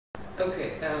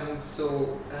Okay,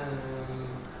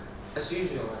 as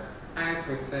usual, I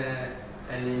prefer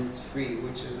a lint-free,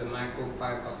 which is a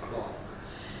microfiber cloth.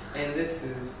 And this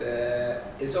is,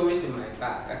 it's always in my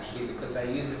bag actually because I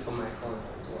use it for my phones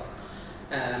as well.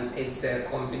 It's a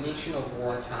combination of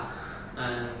water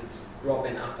and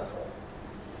rubbing alcohol.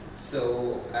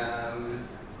 So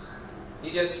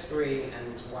you just spray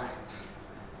and wipe.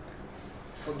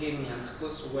 Forgive me, I'm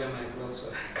supposed to wear my gloves,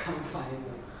 but I can't find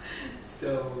them.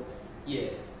 So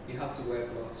yeah, you have to wear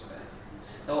gloves first.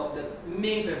 Now, the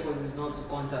main purpose is not to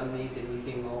contaminate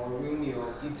anything or ruin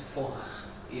your beautiful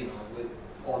hands, with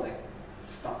all the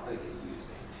stuff that you're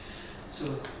using.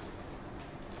 So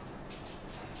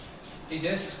you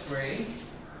just spray.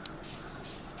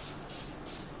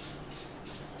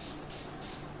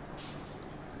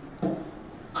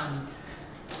 And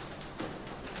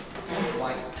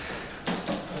wipe.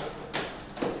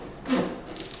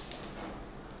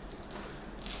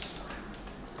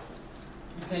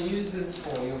 You can use this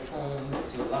for your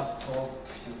phones, your laptop,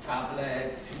 your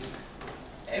tablet,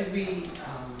 every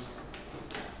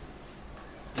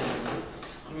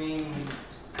screen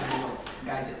kind of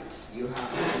gadget you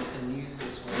have. You can use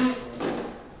this one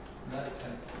for that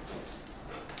purpose.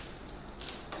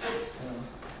 So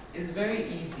it's very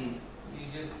easy. You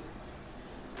just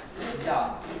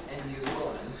dab and you're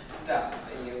gone. Dab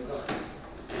and you're gone.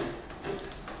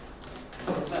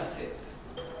 So that's it.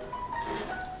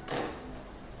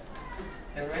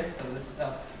 The rest of the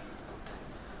stuff,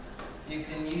 you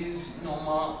can use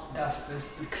normal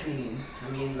dusters to clean.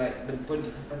 I mean, like the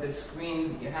body, but the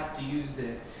screen, you have to use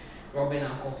the rubbing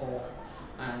alcohol.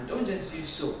 And don't just use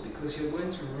soap because you're going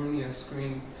to ruin your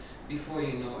screen before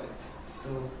you know it.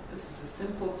 So this is a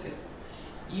simple tip.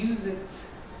 Use it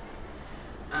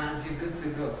and you're good to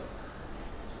go.